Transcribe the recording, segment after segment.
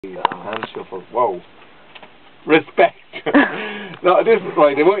Hand shuffle. Whoa. Respect. No, this is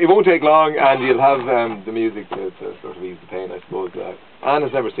right. It won't take long, and you'll have the music to sort of ease the pain, I suppose. Anne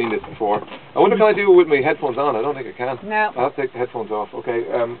has never seen this before. I wonder, can I do it with my headphones on? I don't think I can. No. I'll have to take the headphones off. Okay.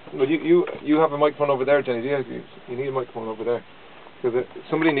 Well, you have a microphone over there, Jenny. You need a microphone over there, because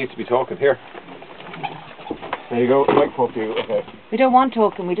somebody needs to be talking here. There you go. Microphone for you. Okay. We don't want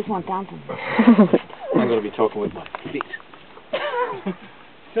talking. We just want dancing. I'm going to be talking with my feet.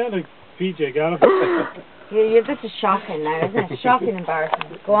 Sound like PJ Gallagher. This is shocking now, isn't it? Shocking,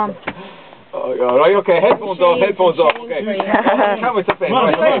 embarrassing. Go on. All right, okay, headphones off, headphones off, okay. Can't wait to play. We're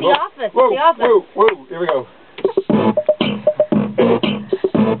in the office, whoa, the office. Whoa, here we go.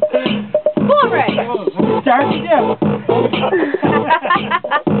 Come on, Darcy down.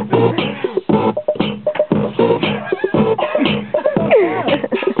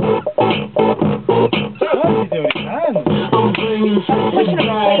 What's he doing? His hands. Pushing him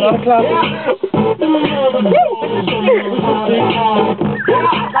away. Not a clap.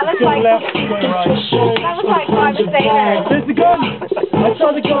 That looks like Left, going right. that was like I was there. There's the gun. I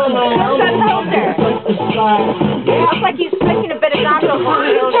saw the gun. Look at the holster. Looks like he's flicking a bit of dandruff on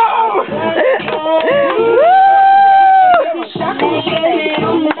the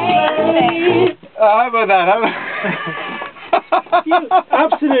How about that? You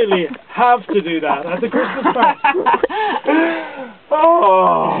absolutely have to do that at the Christmas party.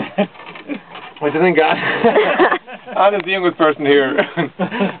 Oh. What do you think, Anne? Anne is the youngest person here.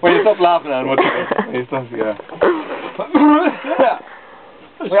 When you stop laughing, Anne, what do you think? Yeah.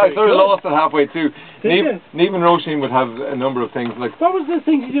 Yeah, I sort of lost it halfway too. Neve and Roisin would have a number of things like. What was the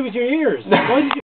thing to do with your ears? Why did you